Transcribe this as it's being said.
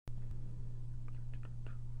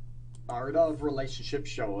Art of Relationship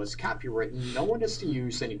Show is copywritten. No one is to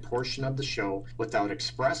use any portion of the show without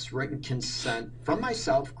express written consent from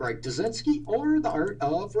myself, Greg Dazinski, or the Art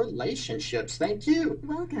of Relationships. Thank you.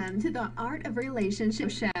 Welcome to the Art of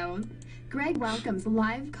Relationship Show. Greg welcomes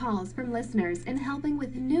live calls from listeners in helping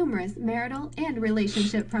with numerous marital and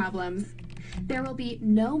relationship problems. There will be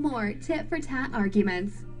no more tit-for-tat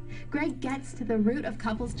arguments. Greg gets to the root of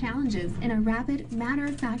couples' challenges in a rapid,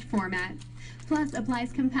 matter-of-fact format, plus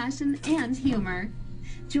applies compassion and humor.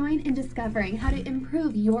 Join in discovering how to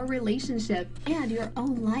improve your relationship and your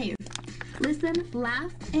own life. Listen,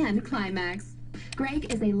 laugh, and climax.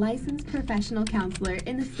 Greg is a licensed professional counselor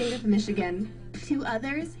in the state of Michigan. To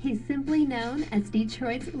others, he's simply known as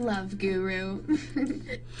Detroit's love guru.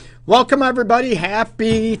 Welcome, everybody.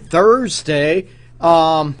 Happy Thursday.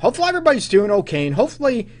 Hopefully everybody's doing okay, and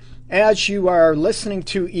hopefully as you are listening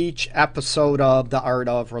to each episode of the Art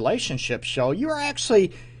of Relationship Show, you are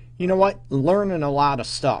actually, learning a lot of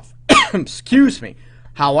stuff. Excuse me.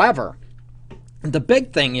 However, the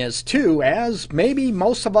big thing is, too, as maybe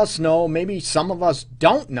most of us know, maybe some of us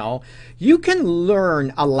don't know, you can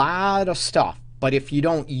learn a lot of stuff, but if you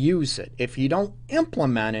don't use it, if you don't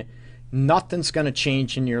implement it, nothing's going to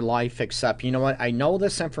change in your life except, I know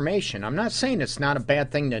this information. I'm not saying it's not a bad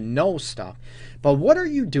thing to know stuff, but what are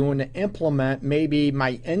you doing to implement maybe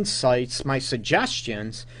my insights, my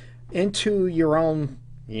suggestions into your own,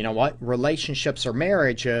 relationships or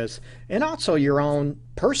marriages, and also your own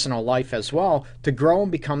personal life as well, to grow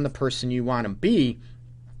and become the person you want to be,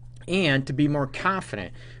 and to be more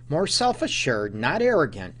confident, more self-assured, not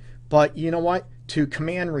arrogant, but to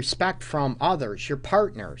command respect from others, your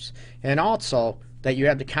partners, and also that you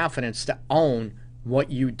have the confidence to own what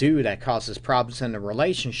you do that causes problems in the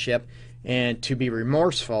relationship, and to be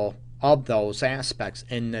remorseful of those aspects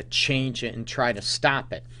and to change it and try to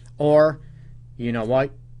stop it. Or,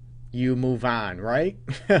 you move on, right?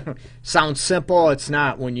 Sounds simple. It's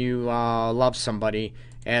not when you love somebody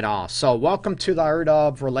at all. So welcome to the Art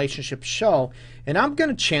of Relationship Show, and I'm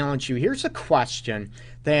going to challenge you. Here's a question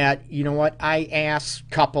that, I ask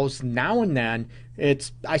couples now and then.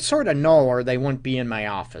 I sort of know, or they wouldn't be in my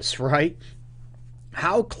office, right?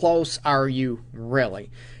 How close are you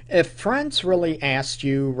really? If friends really asked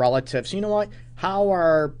you, relatives, how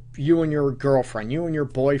are you and your girlfriend, you and your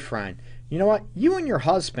boyfriend, you and your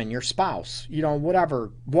husband, your spouse,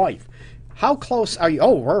 whatever, wife, how close are you?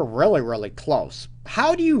 Oh, we're really, really close.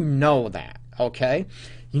 How do you know that? Okay.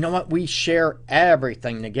 We share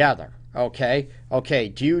everything together. Okay. Okay.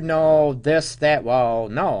 Do you know this, that? Well,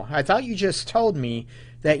 no. I thought you just told me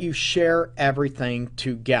that you share everything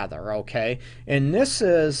together. Okay. And this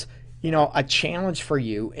is, a challenge for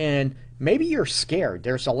you. And maybe you're scared.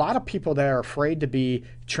 There's a lot of people that are afraid to be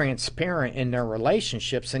transparent in their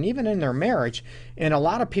relationships and even in their marriage. And a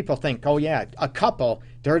lot of people think, oh yeah, a couple,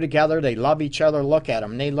 they're together, they love each other, look at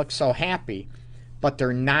them, they look so happy. But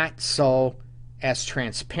they're not so as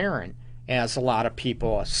transparent as a lot of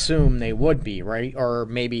people assume they would be, right? Or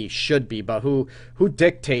maybe should be, but who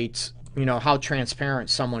dictates, how transparent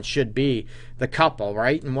someone should be? The couple,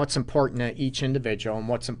 right? And what's important to each individual and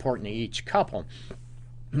what's important to each couple.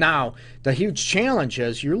 Now, the huge challenge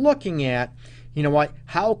is you're looking at,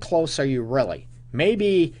 how close are you really?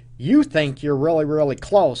 Maybe you think you're really, really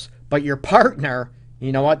close, but your partner,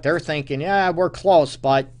 they're thinking, yeah, we're close,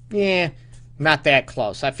 but yeah, not that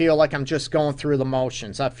close. I feel like I'm just going through the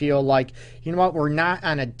motions. I feel like, we're not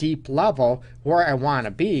on a deep level where I want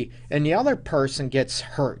to be. And the other person gets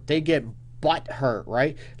hurt. They get butt hurt,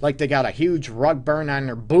 right? Like they got a huge rug burn on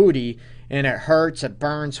their booty and it hurts, it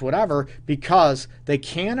burns, whatever, because they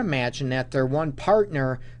can't imagine that their one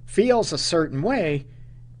partner feels a certain way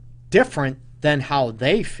different than how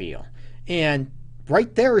they feel. And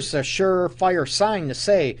right there is a surefire sign to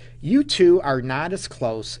say you two are not as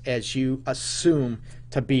close as you assume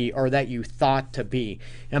to be or that you thought to be.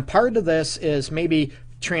 And part of this is maybe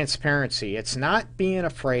transparency. It's not being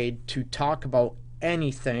afraid to talk about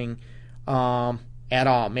anything at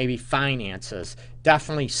all. Maybe finances,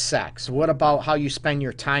 definitely sex. What about how you spend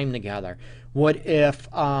your time together? What if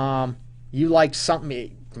you like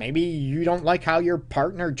something, maybe you don't like how your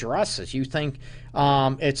partner dresses. You think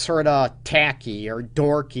it's sort of tacky or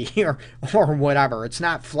dorky or whatever. It's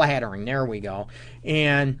not flattering. There we go.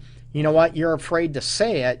 And you know what? You're afraid to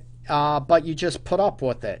say it, but you just put up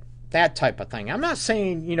with it. That type of thing. I'm not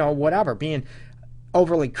saying, whatever, being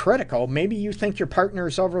overly critical. Maybe you think your partner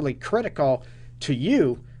is overly critical to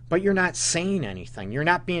you, but you're not saying anything. You're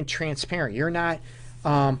not being transparent. You're not,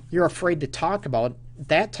 you're afraid to talk about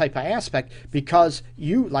that type of aspect, because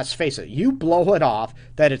you, let's face it, you blow it off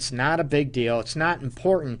that it's not a big deal, it's not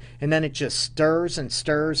important, and then it just stirs and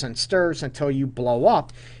stirs and stirs until you blow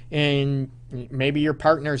up. And maybe your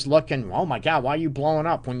partner's looking, oh my God, why are you blowing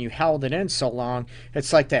up when you held it in so long?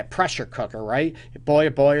 It's like that pressure cooker, right? It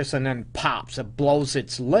boils and then pops, it blows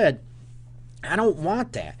its lid. I don't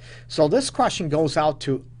want that. So this question goes out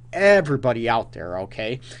to everybody out there,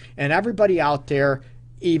 okay? And everybody out there,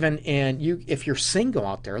 even if you're single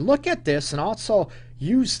out there, look at this and also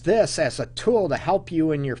use this as a tool to help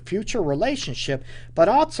you in your future relationship, but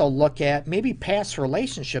also look at maybe past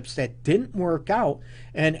relationships that didn't work out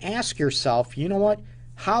and ask yourself, you know what,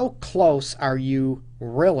 how close are you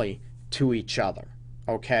really to each other,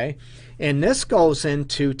 okay? And this goes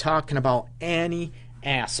into talking about any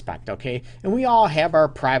aspect, okay? And we all have our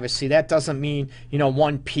privacy. That doesn't mean,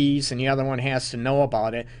 one pees and the other one has to know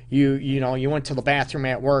about it. You went to the bathroom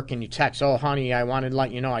at work and you text, oh honey, I wanted to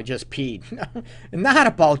let you know I just peed. Not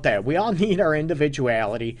about that. We all need our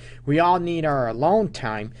individuality. We all need our alone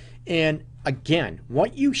time. And again,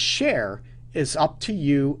 what you share is up to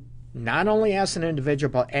you, not only as an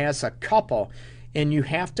individual but as a couple. And you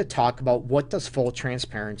have to talk about, what does full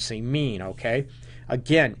transparency mean, okay?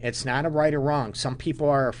 Again, it's not a right or wrong. Some people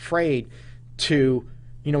are afraid to,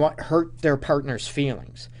 hurt their partner's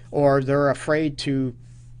feelings, or they're afraid to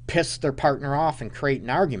piss their partner off and create an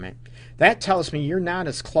argument. That tells me you're not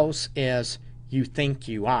as close as you think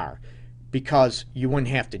you are, because you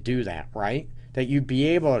wouldn't have to do that, right? That you'd be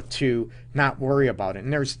able to not worry about it.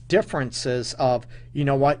 And there's differences of,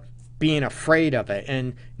 being afraid of it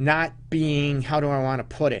and not being, how do I want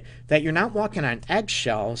to put it, that you're not walking on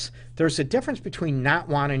eggshells. There's a difference between not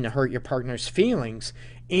wanting to hurt your partner's feelings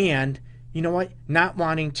and, not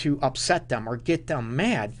wanting to upset them or get them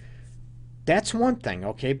mad. That's one thing,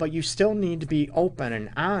 okay? But you still need to be open and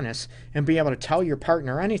honest and be able to tell your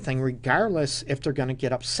partner anything, regardless if they're going to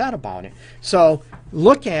get upset about it. So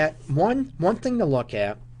look at, one thing to look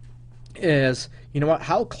at is,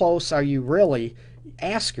 how close are you really?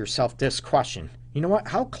 Ask yourself this question.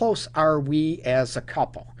 How close are we as a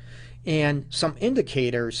couple? And some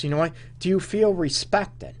indicators, do you feel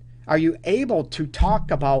respected? Are you able to talk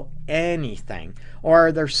about anything? Or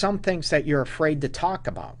are there some things that you're afraid to talk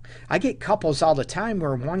about? I get couples all the time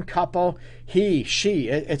where one couple, he, she,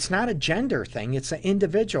 it's not a gender thing, it's an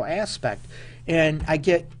individual aspect. And I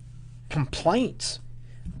get complaints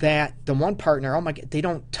that the one partner, oh my God, they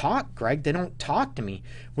don't talk, Greg. They don't talk to me.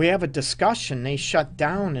 We have a discussion, they shut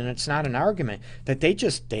down, and it's not an argument. That they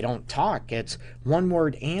don't talk. It's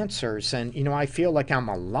one-word answers, and, I feel like I'm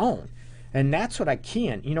alone. And that's what I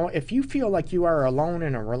can. If you feel like you are alone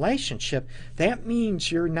in a relationship, that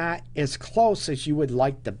means you're not as close as you would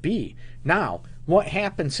like to be. Now, what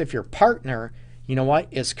happens if your partner,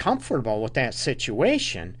 is comfortable with that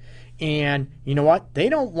situation? And they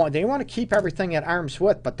want to keep everything at arm's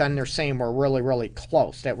width, but then they're saying we're really, really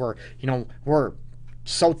close, that we're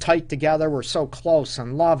so tight together, we're so close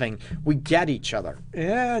and loving, we get each other.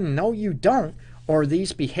 No, you don't, or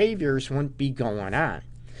these behaviors wouldn't be going on.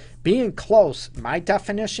 Being close, my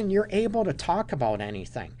definition, you're able to talk about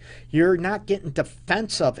anything. You're not getting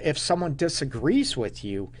defensive if someone disagrees with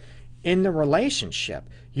you in the relationship.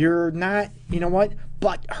 You're not,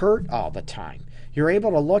 butt hurt all the time. You're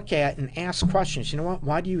able to look at and ask questions.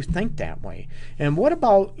 Why do you think that way? And what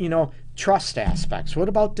about, trust aspects? What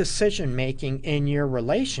about decision making in your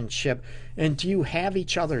relationship? And do you have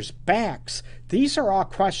each other's backs? These are all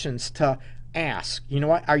questions to ask.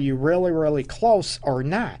 Are you really, really close or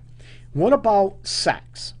not? What about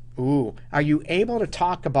sex? Are you able to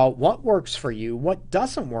talk about what works for you, what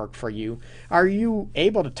doesn't work for you? Are you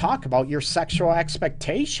able to talk about your sexual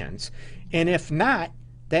expectations? And if not,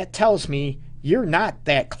 that tells me you're not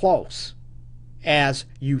that close as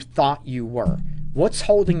you thought you were. What's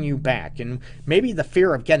holding you back? And maybe the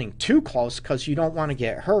fear of getting too close because you don't want to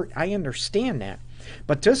get hurt. I understand that.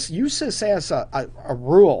 But just use this as a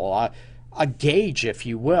rule, a gauge, if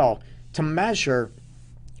you will, to measure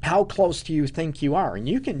how close do you think you are. And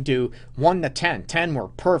you can do 1 to 10. 10, we're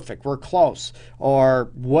perfect, we're close. Or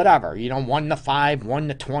whatever, 1 to 5, 1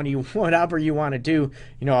 to 20, whatever you want to do,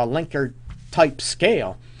 a Likert type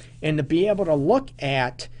scale. And to be able to look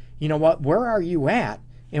at, where are you at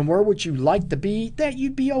and where would you like to be, that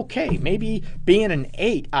you'd be okay. Maybe being an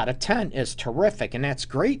 8 out of 10 is terrific and that's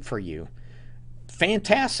great for you.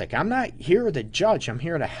 Fantastic. I'm not here to judge. I'm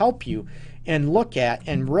here to help you and look at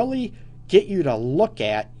and really get you to look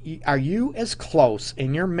at, are you as close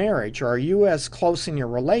in your marriage or are you as close in your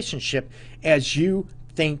relationship as you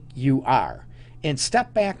think you are? And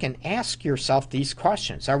step back and ask yourself these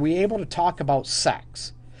questions. Are we able to talk about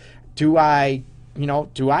sex? Do I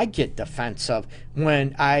do I get defensive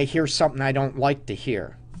when I hear something I don't like to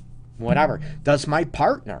hear? Whatever. Does my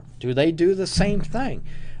partner, do they do the same thing?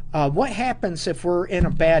 What happens if we're in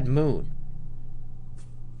a bad mood?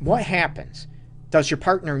 What happens? Does your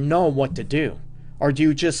partner know what to do? Or do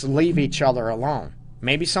you just leave each other alone?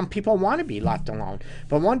 Maybe some people want to be left alone.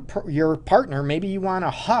 But your partner, maybe you want a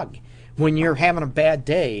hug when you're having a bad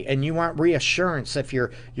day, and you want reassurance if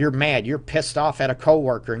you're mad, you're pissed off at a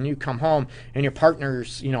coworker, and you come home and your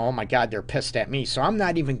partner's, oh my God, they're pissed at me, so I'm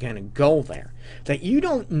not even going to go there. That you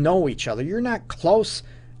don't know each other. You're not close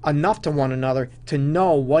enough to one another to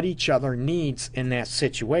know what each other needs in that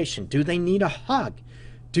situation. Do they need a hug?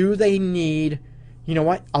 Do they need,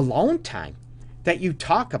 alone time? That you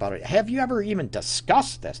talk about it. Have you ever even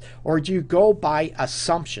discussed this? Or do you go by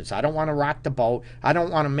assumptions? I don't want to rock the boat. I don't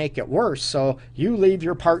want to make it worse. So you leave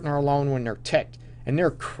your partner alone when they're ticked and they're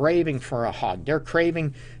craving for a hug. They're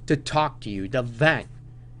craving to talk to you, to vent.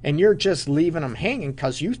 And you're just leaving them hanging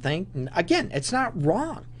because you think, again, it's not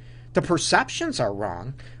wrong. The perceptions are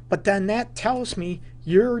wrong. But then that tells me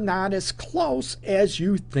you're not as close as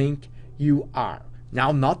you think you are.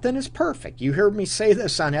 Now, nothing is perfect. You hear me say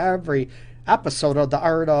this on every episode of the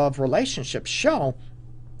Art of Relationships show.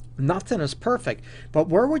 Nothing is perfect, but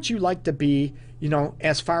where would you like to be,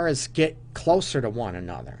 as far as get closer to one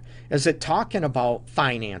another? Is it talking about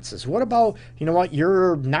finances? What about,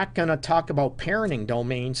 you're not going to talk about parenting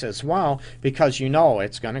domains as well because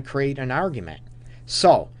it's going to create an argument.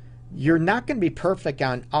 So you're not going to be perfect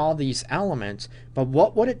on all these elements, but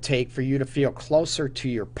what would it take for you to feel closer to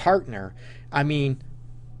your partner? I mean,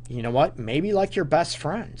 maybe like your best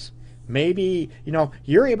friends. Maybe,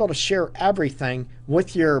 you're able to share everything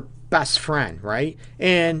with your best friend, right?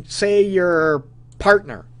 And say your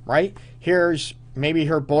partner, right? Here's maybe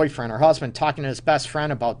her boyfriend or husband talking to his best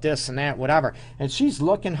friend about this and that, whatever. And she's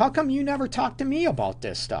looking, how come you never talk to me about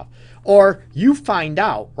this stuff? Or you find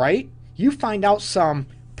out, right? You find out some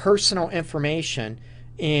personal information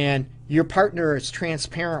and your partner is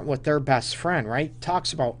transparent with their best friend, right?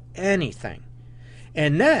 Talks about anything.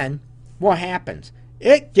 And then what happens?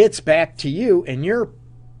 It gets back to you and you're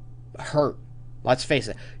hurt. Let's face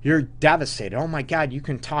it. You're devastated. Oh my God, you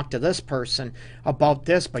can talk to this person about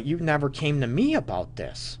this, but you never came to me about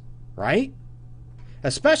this, right?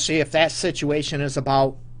 Especially if that situation is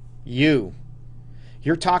about you.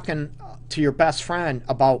 You're talking to your best friend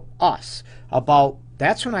about us.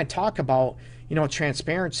 That's when I talk about,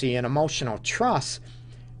 transparency and emotional trust.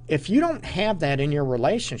 If you don't have that in your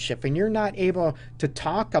relationship and you're not able to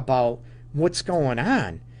talk about what's going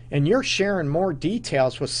on and you're sharing more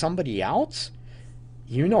details with somebody else,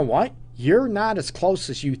 you know what? You're not as close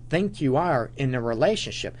as you think you are in the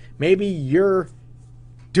relationship. Maybe you're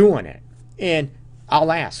doing it. And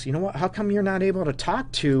I'll ask, how come you're not able to talk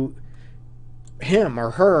to him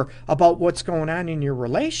or her about what's going on in your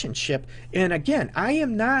relationship? And again, I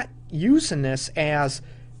am not using this as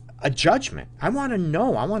a judgment. I want to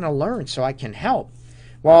know. I want to learn so I can help.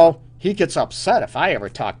 Well, he gets upset if I ever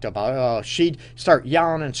talked about it. She'd start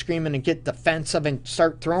yelling and screaming and get defensive and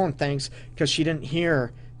start throwing things because she didn't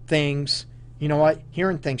hear things,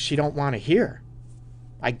 hearing things she don't want to hear.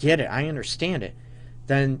 I get it. I understand it.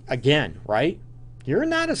 Then again, right? You're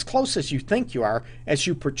not as close as you think you are as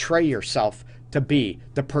you portray yourself to be.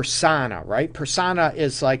 The persona, right? Persona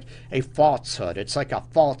is like a falsehood. It's like a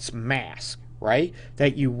false mask, right?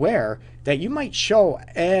 That you wear that you might show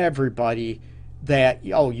everybody that,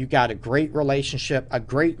 you got a great relationship, a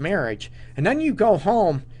great marriage, and then you go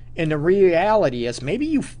home and the reality is maybe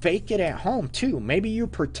you fake it at home too. Maybe you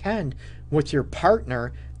pretend with your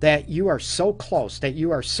partner that you are so close, that you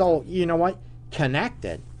are so,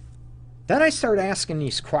 connected. Then I start asking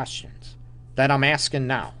these questions that I'm asking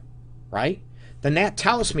now, right? Then that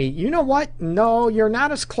tells me, no, you're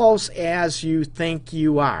not as close as you think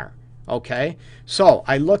you are. Okay, so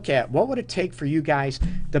I look at what would it take for you guys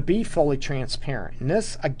to be fully transparent. And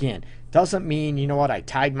this, again, doesn't mean, I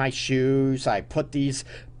tied my shoes, I put these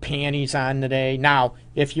panties on today. Now,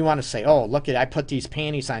 if you want to say, look I put these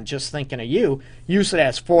panties on just thinking of you, use it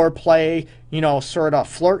as foreplay, sort of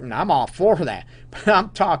flirting. I'm all for that. But I'm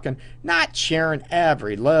talking not sharing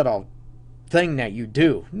every little thing that you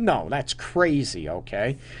do. No, that's crazy,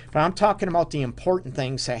 okay? But I'm talking about the important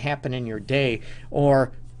things that happen in your day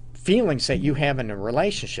or feelings that you have in a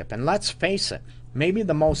relationship. And let's face it, maybe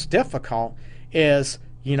the most difficult is,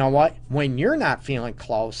 when you're not feeling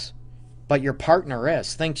close, but your partner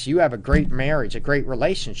thinks you have a great marriage, a great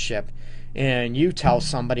relationship, and you tell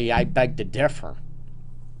somebody, I beg to differ.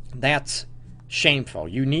 That's shameful.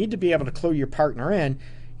 You need to be able to clue your partner in,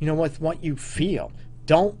 with what you feel.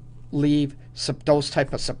 Don't leave those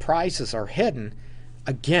type of surprises are hidden,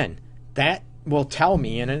 again, that will tell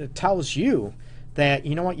me, and it tells you that,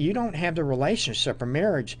 you know what, you don't have the relationship or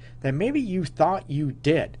marriage that maybe you thought you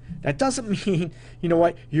did. That doesn't mean, you know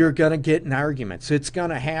what, you're going to get in arguments. It's going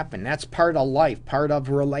to happen. That's part of life, part of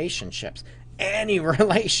relationships. Any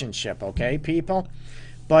relationship, okay, people?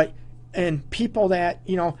 And people that,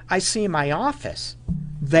 you know, I see in my office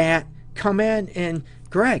that come in and,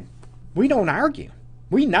 Greg, we don't argue.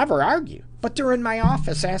 We never argue. But they're in my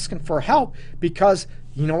office asking for help because,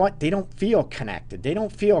 you know what, they don't feel connected. They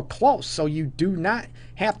don't feel close. So you do not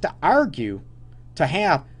have to argue to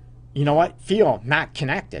have, you know what, feel not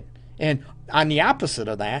connected. And on the opposite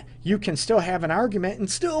of that, you can still have an argument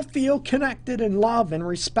and still feel connected and loved and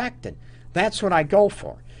respected. That's what I go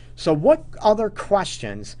for. So what other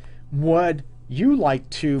questions would you like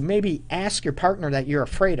to maybe ask your partner that you're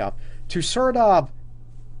afraid of to sort of,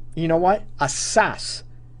 you know what, assess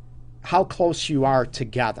how close you are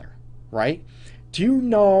together, right? Do you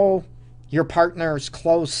know your partner's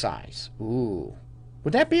clothes size? Ooh,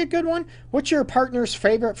 would that be a good one? What's your partner's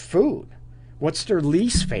favorite food? What's their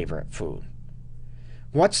least favorite food?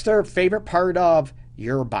 What's their favorite part of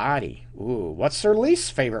your body? Ooh, what's their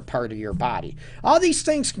least favorite part of your body? All these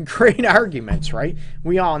things can create arguments, right?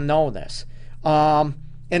 We all know this. And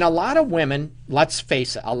a lot of women, let's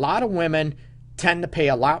face it, a lot of women tend to pay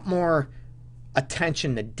a lot more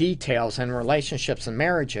attention to details in relationships and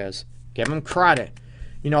marriages, give them credit,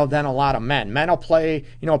 you know, than a lot of men. Men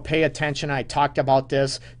will pay attention. I talked about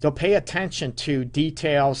this. They'll pay attention to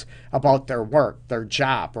details about their work, their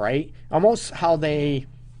job, right? Almost how they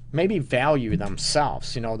maybe value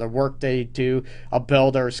themselves. You know, the work they do. A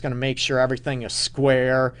builder is going to make sure everything is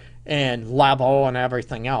square and level and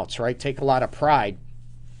everything else, right? Take a lot of pride.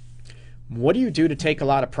 What do you do to take a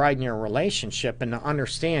lot of pride in your relationship and to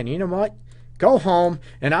understand, you know what? Go home,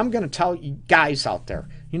 and I'm going to tell you guys out there,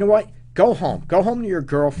 you know what? Go home. Go home to your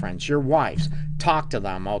girlfriends, your wives. Talk to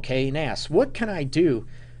them, okay? And ask, what can I do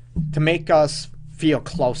to make us feel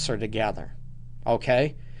closer together,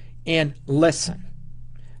 okay? And listen.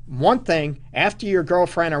 One thing, after your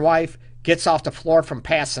girlfriend or wife gets off the floor from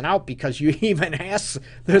passing out because you even asked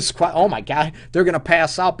this question, oh my God, they're going to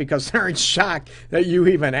pass out because they're in shock that you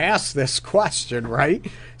even asked this question, right?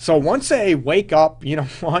 So once they wake up, you know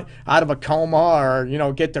what, out of a coma or, you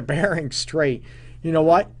know, get their bearings straight, you know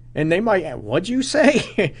what? And they might, what'd you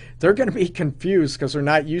say? They're going to be confused because they're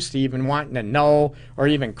not used to even wanting to know or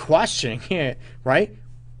even questioning it, right?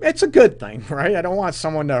 It's a good thing, right? I don't want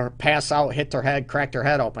someone to pass out, hit their head, crack their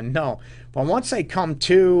head open. No. But once they come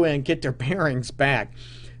to and get their bearings back,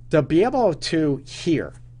 to be able to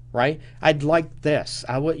hear, right? I'd like this.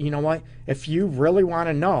 I would, you know what? If you really want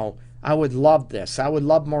to know, I would love this. I would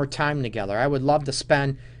love more time together. I would love to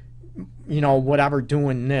spend, you know, whatever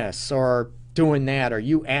doing this or doing that, or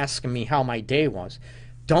you asking me how my day was.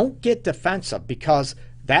 Don't get defensive because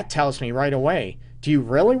that tells me right away, do you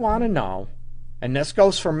really want to know? And this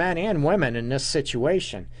goes for men and women in this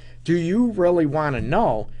situation. Do you really want to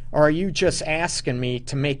know, or are you just asking me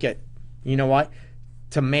to make it, you know what,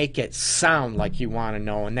 to make it sound like you want to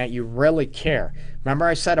know and that you really care? Remember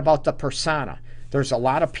I said about the persona. There's a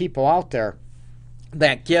lot of people out there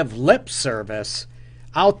that give lip service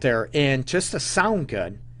out there and just to sound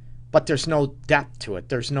good, but there's no depth to it.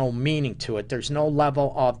 There's no meaning to it. There's no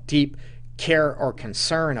level of deep care or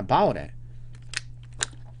concern about it.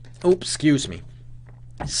 Oops, excuse me.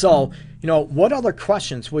 So, you know, what other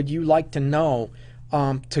questions would you like to know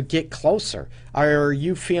to get closer? Are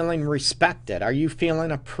you feeling respected? Are you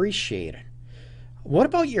feeling appreciated? What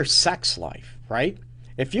about your sex life, right?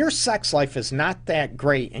 If your sex life is not that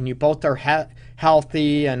great and you both are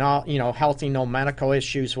healthy and all, you know, healthy, no medical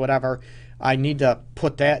issues, whatever, I need to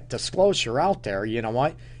put that disclosure out there, you know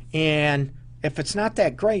what? And if it's not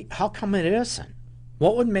that great, how come it isn't?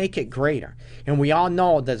 What would make it greater? And we all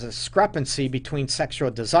know there's a discrepancy between sexual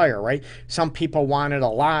desire, right? Some people want it a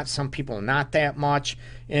lot, some people not that much.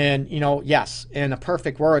 And, you know, yes, in a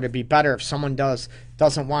perfect world, it'd be better if someone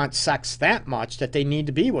doesn't want sex that much, that they need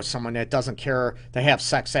to be with someone that doesn't care to have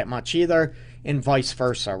sex that much either, and vice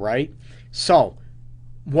versa, right? So,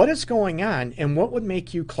 what is going on and what would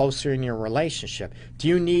make you closer in your relationship? Do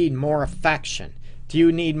you need more affection? Do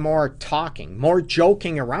you need more talking, more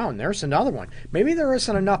joking around? There's another one. Maybe there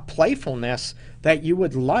isn't enough playfulness that you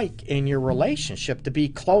would like in your relationship to be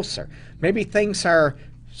closer. Maybe things are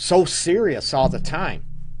so serious all the time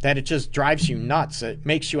that it just drives you nuts. It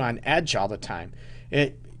makes you on edge all the time.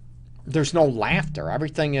 There's no laughter.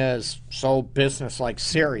 Everything is so business-like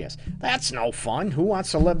serious. That's no fun. Who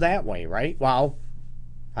wants to live that way, right? Well,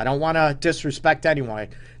 I don't want to disrespect anyone.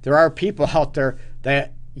 There are people out there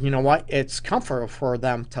that you know what, it's comfortable for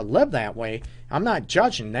them to live that way, I'm not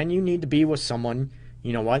judging. Then you need to be with someone,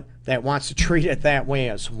 you know what, that wants to treat it that way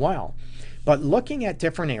as well. But looking at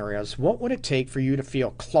different areas, what would it take for you to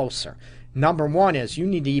feel closer? Number one is you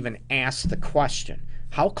need to even ask the question,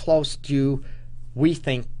 how close do we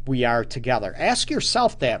think we are together? Ask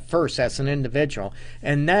yourself that first as an individual,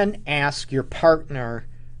 and then ask your partner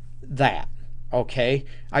that, okay?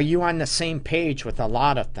 Are you on the same page with a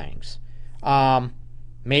lot of things?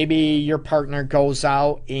 Maybe your partner goes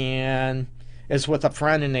out and is with a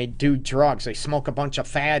friend and they do drugs. They smoke a bunch of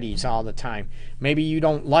fatties all the time. Maybe you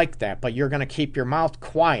don't like that, but you're going to keep your mouth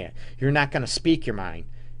quiet. You're not going to speak your mind.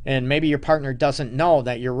 And maybe your partner doesn't know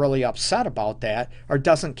that you're really upset about that or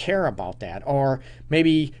doesn't care about that. Or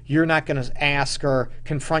maybe you're not going to ask or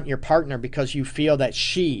confront your partner because you feel that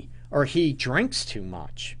she or he drinks too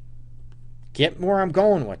much. Get where I'm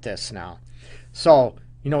going with this now. So,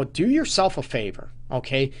 you know, do yourself a favor,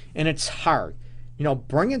 okay? And it's hard. You know,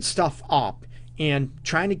 bringing stuff up and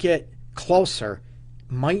trying to get closer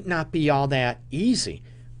might not be all that easy.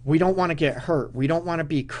 We don't want to get hurt. We don't want to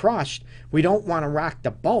be crushed. We don't want to rock the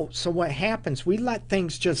boat. So what happens? We let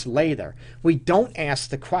things just lay there. We don't ask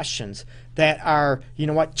the questions that are, you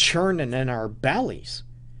know what, churning in our bellies.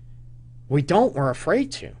 We don't. We're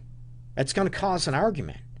afraid to. It's going to cause an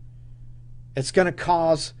argument. It's going to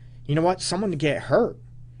cause, you know what, someone to get hurt,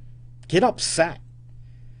 get upset.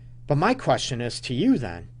 But my question is to you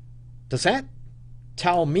then, does that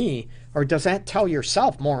tell me, or does that tell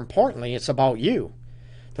yourself, more importantly, it's about you?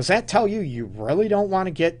 Does that tell you you really don't want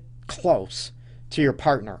to get close to your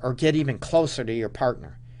partner or get even closer to your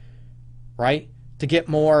partner, right? To get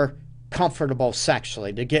more comfortable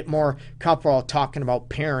sexually, to get more comfortable talking about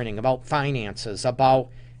parenting, about finances, about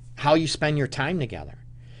how you spend your time together,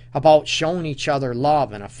 about showing each other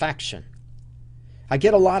love and affection. I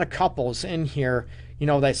get a lot of couples in here, you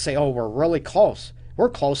know, that say, oh, we're really close. We're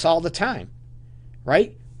close all the time,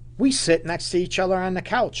 right? We sit next to each other on the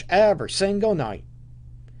couch every single night.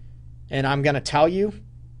 And I'm going to tell you,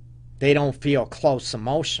 they don't feel close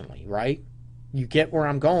emotionally, right? You get where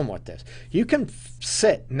I'm going with this. You can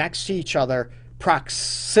sit next to each other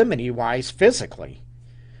proximity-wise physically,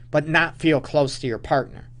 but not feel close to your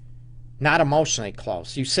partner. Not emotionally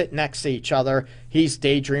close. You sit next to each other. He's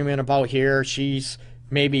daydreaming about here. She's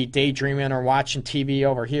maybe daydreaming or watching TV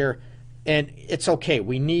over here. And it's okay.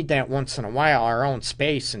 We need that once in a while, our own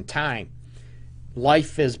space and time.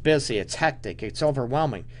 Life is busy. It's hectic. It's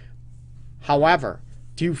overwhelming. However,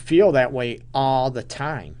 do you feel that way all the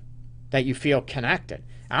time? That you feel connected?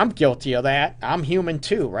 I'm guilty of that. I'm human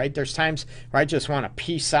too, right? There's times where I just want to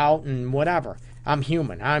peace out and whatever. I'm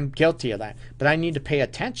human. I'm guilty of that. But I need to pay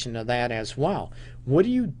attention to that as well. What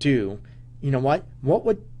do? You know what? What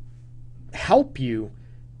would help you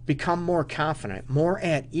become more confident, more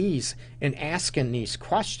at ease in asking these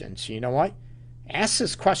questions? You know what? Ask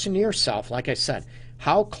this question to yourself. Like I said,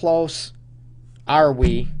 how close are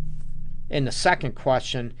we? In the second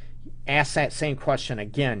question, ask that same question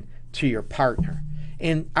again to your partner.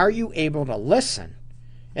 And are you able to listen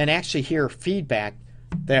and actually hear feedback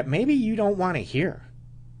that maybe you don't want to hear?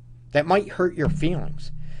 That might hurt your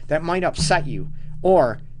feelings. That might upset you.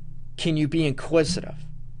 Or can you be inquisitive?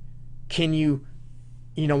 Can you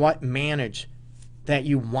know what, manage that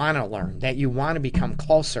you want to learn, that you want to become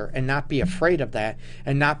closer and not be afraid of that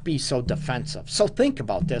and not be so defensive? So think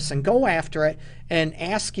about this and go after it and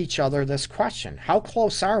ask each other this question. How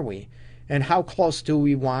close are we? And how close do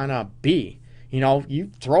we want to be? You know,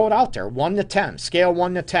 you throw it out there, 1 to 10, scale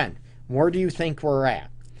 1 to 10. Where do you think we're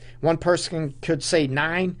at? One person could say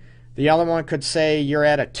 9. The other one could say you're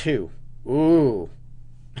at a 2. Ooh.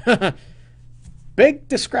 Big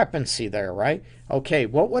discrepancy there, right? Okay,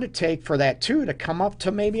 what would it take for that 2 to come up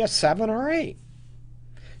to maybe a 7 or 8?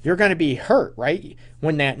 You're going to be hurt, right?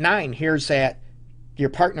 When that 9 hears that your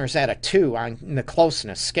partner's at a 2 on the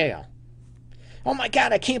closeness scale. Oh my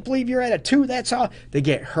God, I can't believe you're at a 2. That's all. They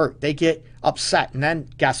get hurt. They get upset. And then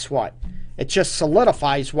guess what? It just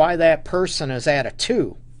solidifies why that person is at a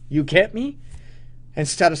 2. You get me?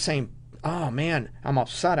 Instead of saying, oh man, I'm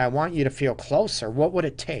upset. I want you to feel closer. What would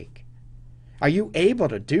it take? Are you able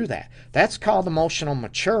to do that? That's called emotional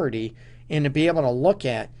maturity, and to be able to look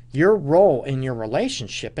at your role in your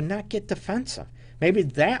relationship and not get defensive. Maybe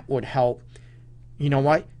that would help, you know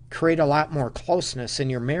what, create a lot more closeness in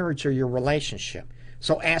your marriage or your relationship.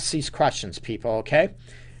 So ask these questions, people, okay?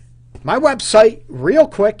 My website, real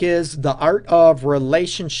quick, is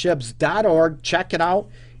theartofrelationships.org. Check it out,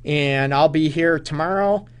 and I'll be here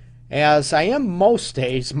tomorrow, as I am most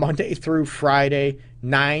days, Monday through Friday,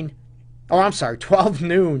 12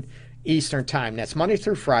 noon Eastern Time. That's Monday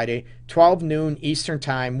through Friday, 12 noon Eastern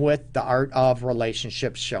Time with the Art of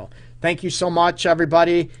Relationships show. Thank you so much,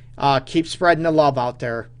 everybody. Keep spreading the love out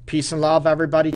there. Peace and love, everybody.